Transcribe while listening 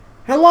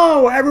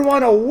Hello,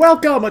 everyone, and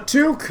welcome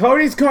to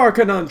Cody's Car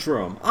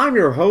Conundrum. I'm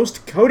your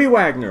host, Cody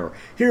Wagner.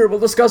 Here we'll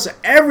discuss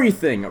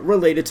everything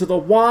related to the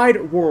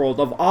wide world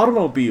of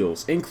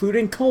automobiles,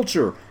 including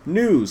culture,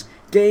 news,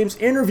 games,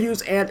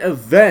 interviews, and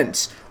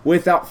events.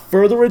 Without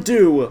further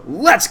ado,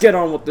 let's get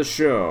on with the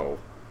show.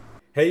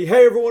 Hey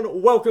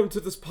everyone, welcome to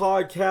this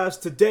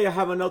podcast. Today I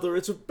have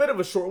it's a bit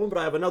of a short one, but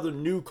I have another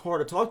new car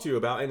to talk to you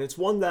about, and it's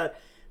one that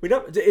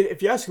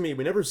if you ask me,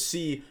 we never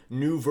see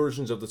new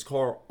versions of this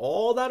car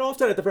all that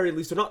often. At the very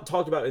least, they're not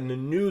talked about in the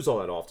news all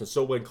that often.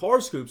 So when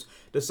Car Scoops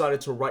decided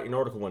to write an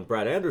article, when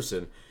Brad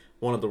Anderson,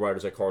 one of the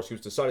writers at Car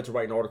Scoops, decided to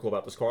write an article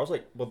about this car, I was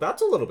like, well,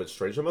 that's a little bit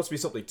strange. There must be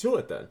something to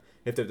it then,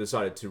 if they've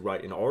decided to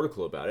write an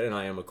article about it. And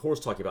I am, of course,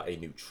 talking about a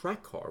new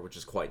track car, which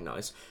is quite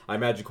nice. I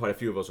imagine quite a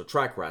few of us are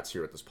track rats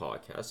here at this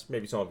podcast.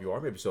 Maybe some of you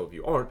are, maybe some of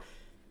you aren't.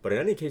 But in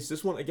any case,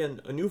 this one, again,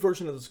 a new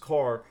version of this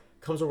car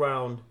comes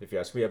around, if you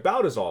ask me,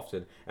 about as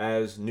often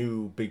as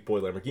new big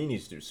boy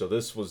Lamborghinis do. So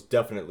this was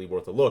definitely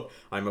worth a look.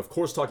 I'm of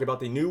course talking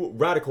about the new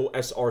Radical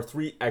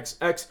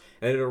SR3XX,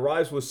 and it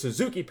arrives with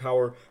Suzuki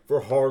power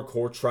for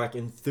hardcore track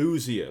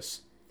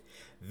enthusiasts.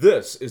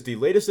 This is the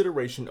latest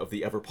iteration of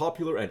the ever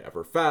popular and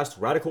ever fast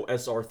Radical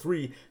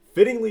SR3,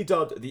 fittingly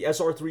dubbed the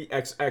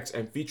SR3XX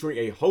and featuring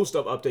a host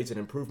of updates and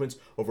improvements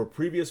over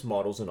previous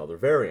models and other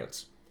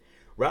variants.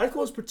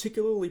 Radical is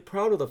particularly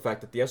proud of the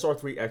fact that the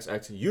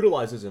SR3XX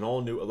utilizes an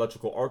all-new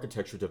electrical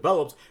architecture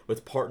developed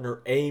with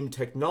partner AIM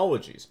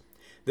Technologies.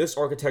 This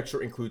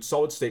architecture includes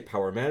solid-state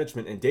power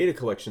management and data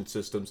collection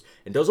systems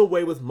and does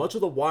away with much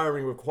of the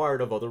wiring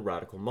required of other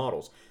Radical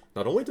models.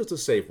 Not only does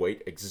this save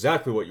weight,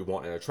 exactly what you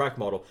want in a track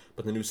model,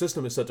 but the new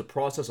system is said to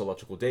process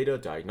electrical data,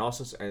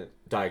 diagnostics,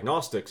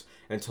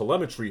 and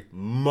telemetry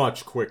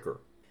much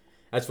quicker.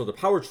 As for the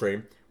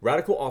powertrain,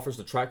 Radical offers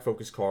the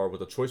track-focused car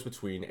with a choice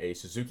between a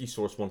Suzuki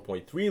Source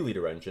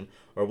 1.3-liter engine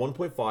or a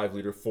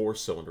 1.5-liter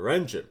four-cylinder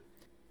engine.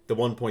 The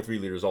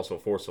 1.3-liter is also a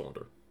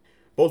four-cylinder.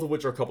 Both of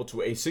which are coupled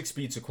to a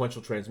 6-speed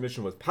sequential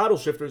transmission with paddle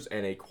shifters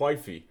and a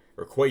Quaife,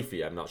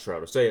 I'm not sure how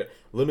to say it,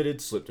 limited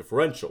slip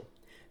differential.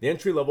 The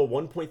entry-level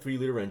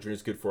 1.3-liter engine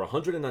is good for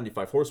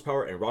 195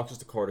 horsepower and rocks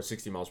the car to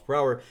 60 miles per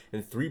hour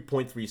in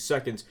 3.3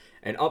 seconds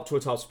and up to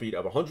a top speed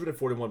of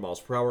 141 miles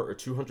per hour or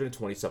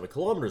 227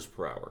 kilometers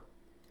per hour.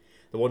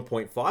 The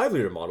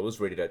 1.5-liter model is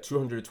rated at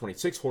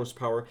 226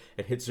 horsepower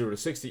and hits 0 to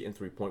 60 in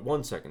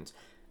 3.1 seconds.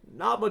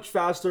 Not much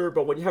faster,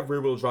 but when you have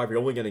rear-wheel drive, you're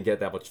only going to get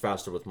that much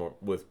faster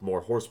with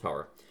more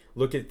horsepower.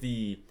 Look at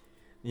the,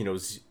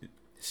 C7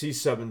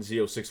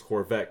 Z06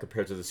 Corvette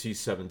compared to the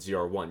C7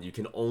 ZR1. You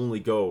can only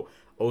go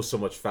so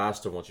much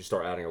faster once you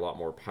start adding a lot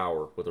more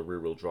power with a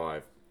rear-wheel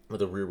drive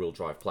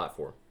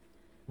platform.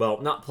 Well,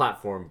 not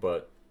platform,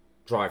 but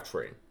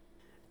drivetrain.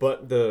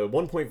 But the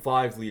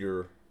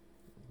 1.5-liter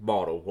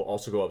model will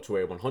also go up to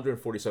a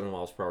 147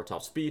 miles per hour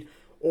top speed,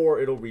 or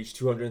it'll reach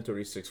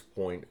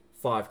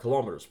 236.5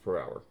 kilometers per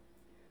hour.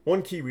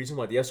 One key reason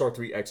why the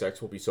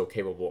SR3XX will be so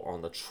capable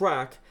on the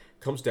track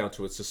comes down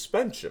to its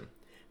suspension.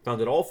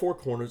 Found at all four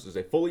corners is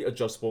a fully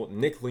adjustable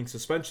Nick-Link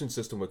suspension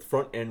system with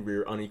front and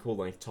rear unequal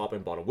length top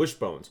and bottom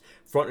wishbones,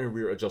 front and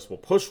rear adjustable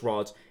push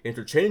rods,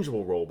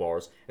 interchangeable roll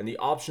bars, and the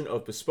option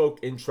of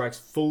bespoke Intrax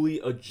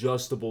fully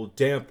adjustable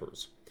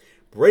dampers.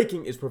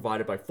 Braking is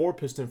provided by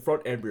 4-piston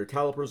front and rear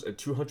calipers and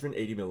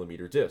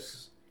 280mm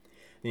discs.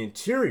 The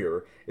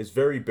interior is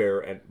very bare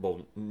and,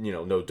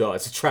 no duh,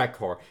 it's a track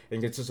car,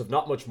 and consists of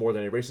not much more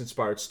than a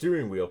race-inspired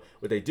steering wheel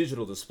with a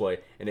digital display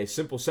and a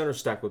simple center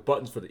stack with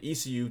buttons for the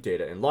ECU,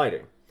 data, and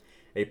lighting.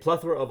 A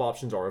plethora of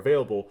options are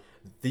available.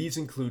 These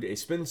include a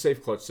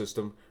spin-safe clutch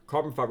system,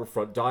 carbon fiber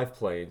front dive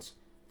planes,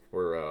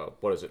 or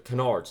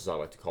canards as I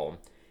like to call them,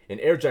 an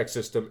air jack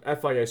system,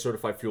 FIA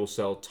certified fuel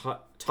cell,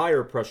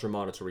 tire pressure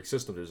monitoring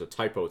system. There's a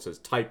typo, it says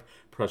type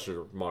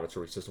pressure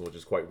monitoring system, which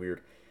is quite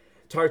weird.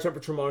 Tire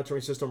temperature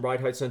monitoring system, ride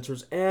height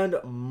sensors, and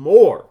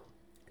more.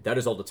 That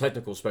is all the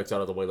technical specs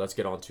out of the way. Let's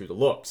get on to the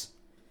looks.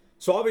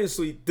 So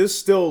obviously, this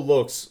still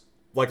looks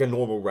like a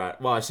normal Well,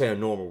 I say a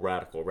normal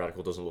Radical.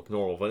 Radical doesn't look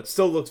normal, but it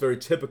still looks very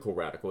typical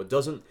Radical. It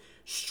doesn't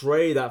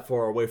stray that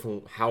far away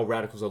from how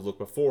Radicals have looked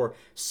before,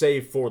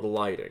 save for the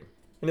lighting.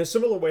 In a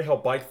similar way how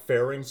bike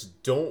fairings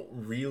don't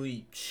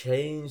really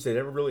change, they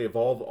never really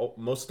evolve,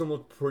 most of them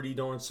look pretty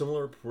darn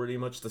similar, pretty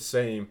much the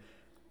same.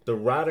 The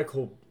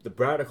Radical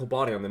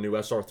body on the new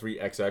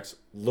SR3XX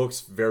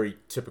looks very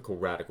typical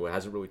Radical. It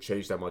hasn't really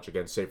changed that much,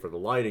 again, save for the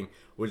lighting,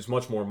 which is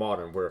much more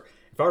modern, where,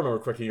 if I remember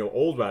correctly,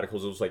 old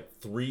Radicals, it was like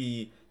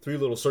three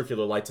little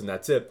circular lights and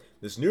that's it.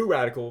 This new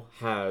Radical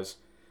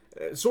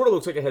it sort of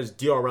looks like it has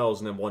DRLs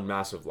and then one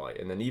massive light.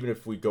 And then even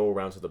if we go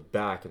around to the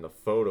back in the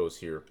photos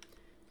here,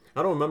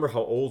 I don't remember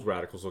how old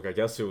Radicals look. I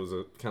guess it was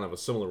a kind of a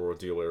similar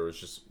ordeal where it was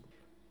just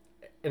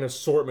an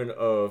assortment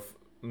of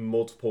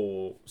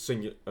multiple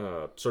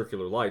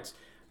circular lights.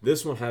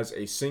 This one has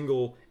a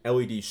single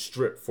LED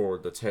strip for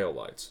the tail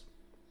lights.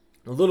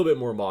 A little bit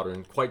more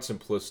modern, quite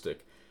simplistic,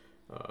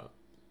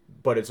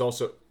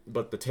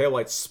 but the tail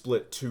lights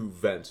split two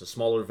vents, a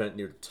smaller vent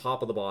near the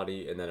top of the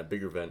body and then a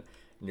bigger vent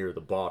near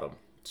the bottom.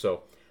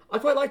 So I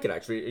quite like it,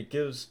 actually.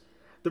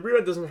 The rear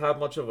end doesn't have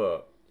much of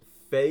a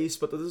face,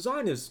 but the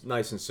design is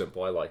nice and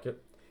simple. I like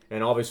it.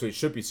 And obviously it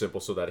should be simple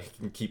so that it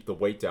can keep the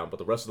weight down, but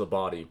the rest of the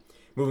body,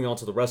 moving on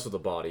to the rest of the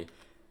body,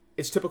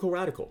 it's typical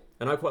Radical.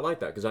 And I quite like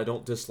that because I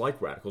don't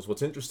dislike Radicals.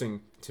 What's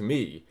interesting to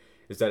me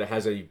is that it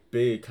has a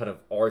big kind of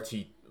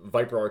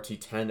Viper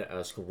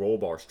RT10-esque roll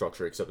bar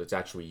structure, except it's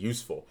actually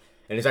useful.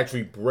 And it's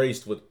actually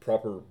braced with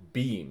proper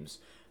beams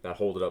that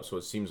hold it up, so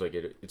it seems like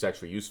it's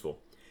actually useful.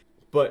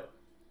 But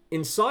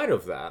inside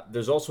of that,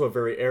 there's also a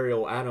very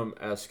Ariel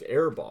Atom-esque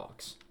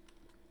airbox,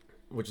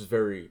 which is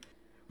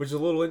a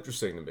little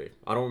interesting to me.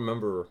 I don't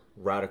remember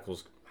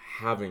Radicals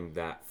having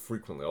that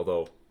frequently,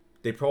 although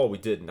they probably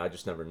did, and I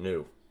just never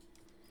knew.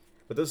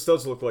 But this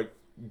does look like,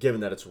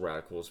 given that it's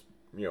Radicals,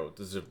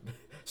 this is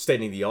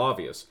stating the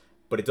obvious,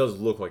 but it does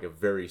look like a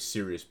very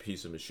serious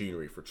piece of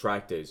machinery for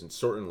track days, and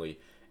certainly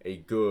a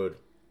good,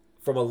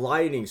 from a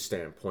lighting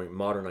standpoint,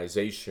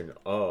 modernization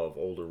of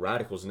older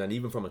Radicals, and then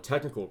even from a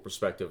technical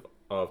perspective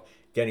of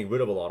getting rid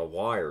of a lot of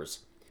wires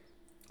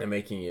and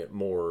making it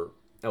more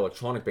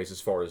electronic based as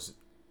far as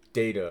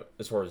data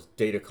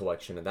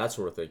collection and that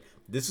sort of thing.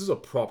 This is a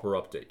proper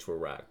update to a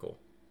Radical.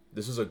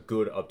 This is a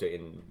good update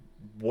and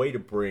way to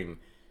bring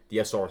the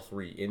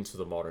SR3 into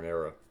the modern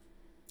era.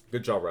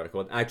 Good job, Radical.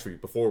 And actually,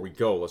 before we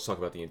go, let's talk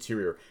about the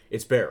interior.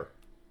 It's bare.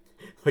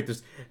 Like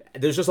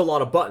there's just a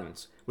lot of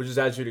buttons, which is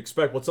as you'd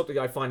expect. What's something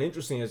I find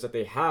interesting is that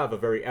they have a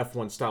very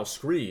F1 style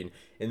screen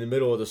in the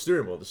middle of the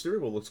steering wheel. The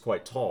steering wheel looks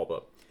quite tall,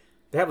 but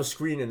they have a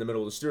screen in the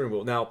middle of the steering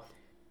wheel. Now,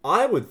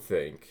 I would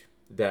think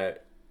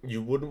that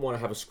you wouldn't want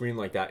to have a screen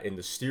like that in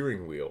the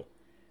steering wheel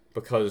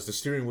because the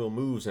steering wheel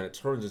moves and it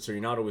turns, and so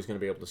you're not always going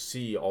to be able to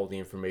see all the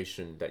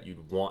information that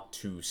you'd want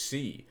to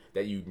see,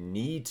 that you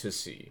need to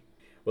see.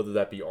 Whether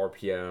that be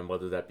RPM,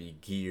 whether that be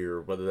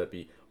gear, whether that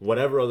be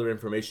whatever other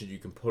information you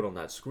can put on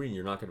that screen,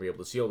 you're not going to be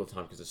able to see all the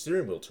time because the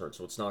steering wheel turns,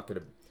 so it's going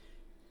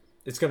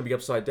to be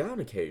upside down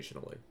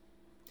occasionally.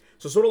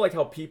 So sort of like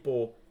how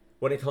people,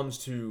 when it comes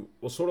to,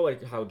 sort of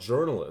like how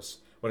journalists,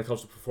 when it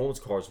comes to performance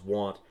cars,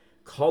 want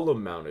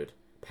column-mounted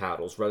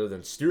paddles rather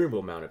than steering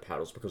wheel-mounted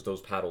paddles because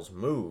those paddles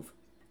move.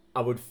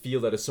 I would feel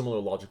that a similar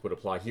logic would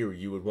apply here.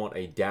 You would want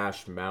a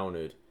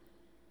dash-mounted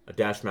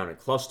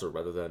cluster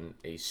rather than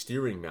a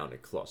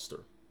steering-mounted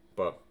cluster.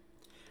 But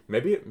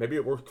maybe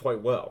it worked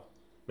quite well.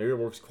 Maybe it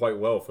works quite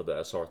well for the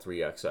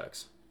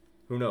SR3XX.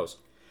 Who knows?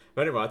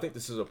 But anyway, I think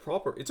this is a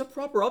proper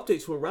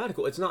update to a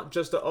Radical. It's not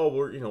just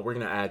we're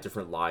going to add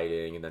different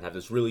lighting and then have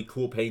this really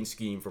cool paint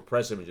scheme for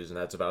press images and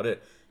that's about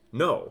it.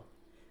 No.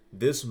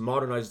 This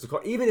modernizes the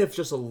car. Even if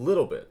just a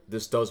little bit,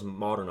 this does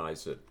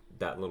modernize it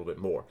that little bit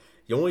more.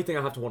 The only thing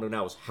I have to wonder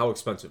now is how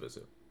expensive is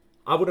it?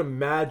 I would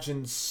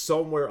imagine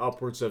somewhere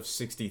upwards of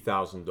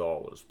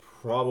 $60,000,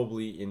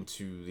 probably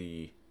into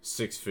the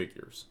six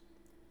figures.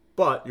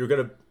 But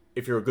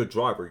if you're a good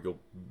driver, you'll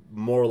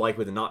more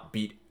likely than not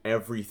beat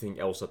everything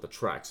else at the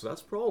track. So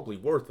that's probably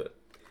worth it.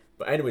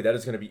 But anyway, that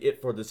is going to be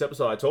it for this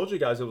episode. I told you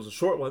guys it was a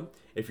short one.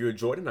 If you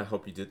enjoyed it, and I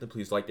hope you did, then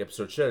please like the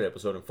episode, share the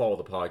episode, and follow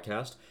the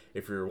podcast.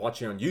 If you're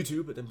watching on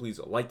YouTube, then please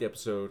like the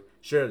episode,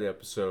 share the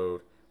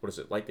episode.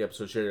 Like the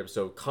episode, share the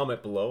episode,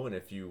 comment below, and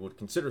if you would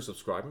consider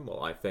subscribing,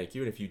 well, I thank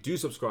you. And if you do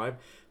subscribe,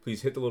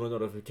 please hit the little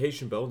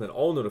notification bell and then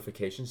all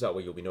notifications. That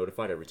way you'll be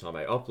notified every time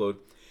I upload.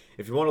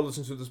 If you want to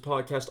listen to this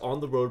podcast on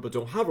the road but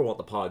don't ever want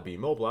the Podbean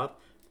mobile app,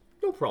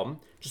 no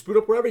problem. Just boot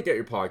up wherever you get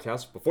your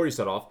podcasts. Before you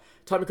set off,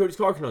 type in Cody's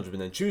Car Conundrum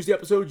and then choose the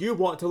episode you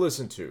want to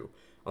listen to.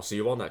 I'll see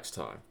you all next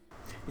time.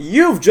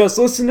 You've just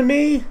listened to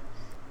me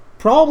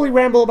probably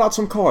ramble about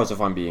some cars, if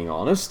I'm being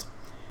honest.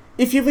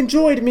 If you've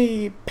enjoyed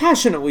me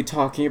passionately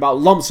talking about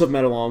lumps of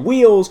metal on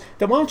wheels,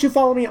 then why don't you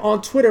follow me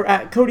on Twitter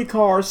at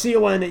CodyCar,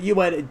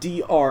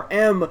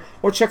 CONUNDRM,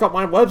 or check out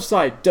my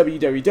website,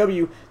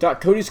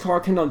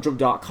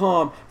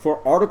 www.codyscarconundrum.com,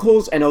 for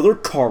articles and other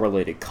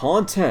car-related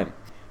content.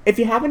 If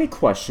you have any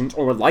questions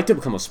or would like to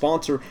become a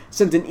sponsor,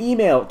 send an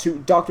email to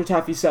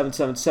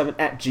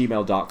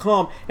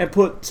drtaffy777@gmail.com and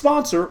put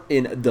sponsor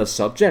in the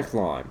subject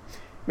line.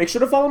 Make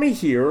sure to follow me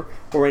here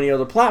or any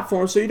other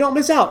platform so you don't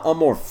miss out on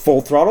more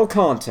full throttle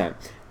content.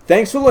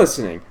 Thanks for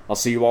listening. I'll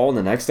see you all in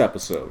the next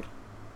episode.